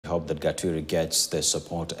hope that Gaturi gets the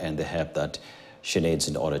support and the help that she needs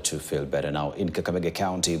in order to feel better. Now, in Kakamega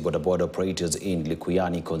County, Bodaboda operators in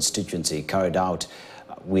Likuyani constituency carried out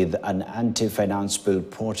with an anti-finance bill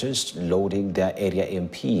protest, loading their area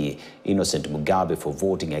MP, Innocent Mugabe, for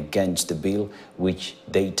voting against the bill, which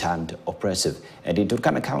they termed oppressive. And in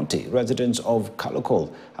Turkana County, residents of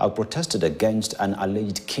Kalokol have protested against an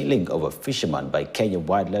alleged killing of a fisherman by Kenya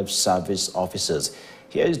Wildlife Service officers.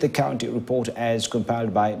 Here is the county report as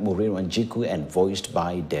compiled by Maureen Wanjiku and voiced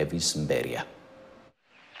by Davis Mberia.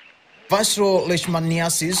 Visceral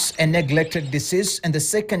leishmaniasis, a neglected disease and the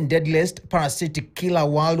second deadliest parasitic killer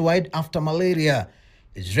worldwide after malaria,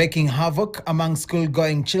 is wreaking havoc among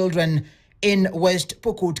school-going children in West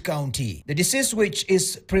Pokot County. The disease, which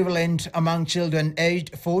is prevalent among children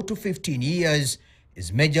aged 4 to 15 years,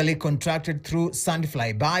 is majorly contracted through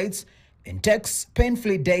sandfly bites and takes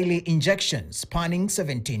painfully daily injections spanning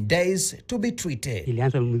 17 days to be treated.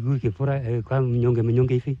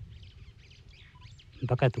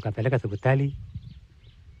 Mpaka tukapeleka hospitali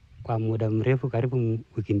kwa muda mrefu karibu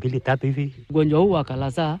wiki 2-3 hivi. Ugonjwa huu wa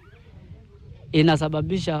kalasa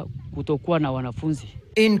inasababisha kutokuwa na wanafunzi.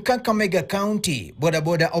 In Kakamega County,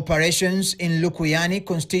 Bodaboda operations in Likuyani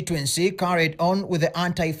constituency carried on with the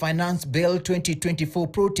anti-finance bill 2024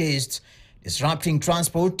 protests, disrupting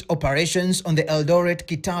transport operations on the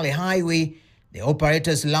Eldoret-Kitale highway, the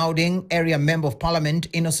operators lauding area member of parliament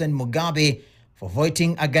Innocent Mugabe for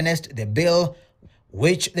voting against the bill,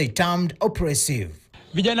 which they termed oppressive.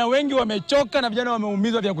 Vijana wengi wamechoka na vijana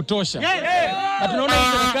wameumizwa vya kutosha. Na tunaona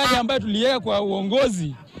serikali ambayo tuliweka kwa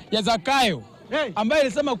uongozi ya Zakayo ambayo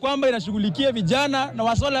ilisema kwamba inashughulikia vijana na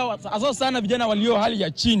hasa sana vijana walio hali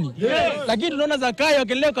ya chini. Lakini tunaona Zakayo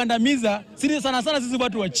akiendelea kukandamiza sana sisi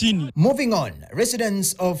watu wa chini. Moving on,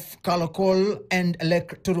 residents of Kalokol and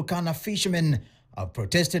Lake Turkana fishermen have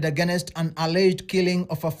protested against an alleged killing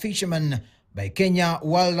of a fisherman by Kenya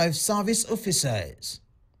Wildlife Service officers.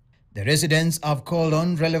 The residents have called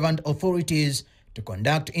on relevant authorities to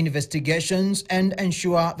conduct investigations and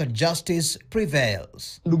ensure that justice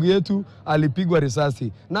prevails. Ndugu yetu alipigwa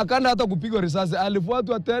risasi na kanda hata kupigwa risasi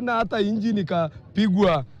alifuatwa tena hata injini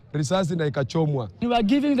ikapigwa risasi na ikachomwa. We are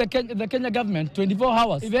giving the Kenya government 24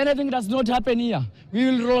 hours. If anything does not happen here, we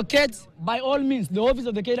will relocate by all means the office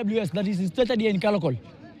of the KWS that is situated here in Kalokol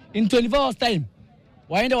in 24 hours time.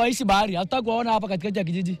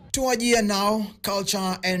 Tuwajia now,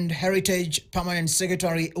 Culture and Heritage Permanent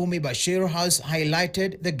Secretary Umi Bashir has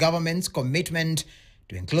highlighted the government's commitment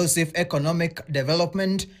to inclusive economic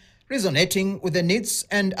development, resonating with the needs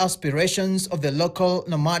and aspirations of the local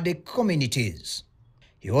nomadic communities.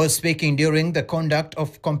 He was speaking during the conduct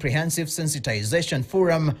of Comprehensive Sensitization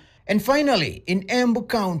Forum. And finally, in Embu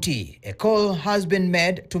County, a call has been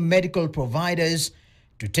made to medical providers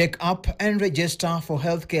to take up and register for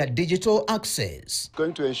healthcare digital access.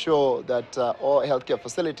 Going to ensure that all healthcare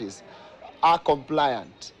facilities are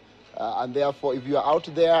compliant. And therefore, if you are out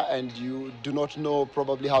there and you do not know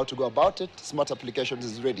probably how to go about it, Smart Applications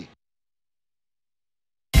is ready.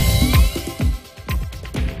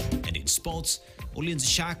 And in sports, Ulinzi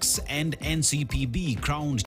Sharks and NCPB crowned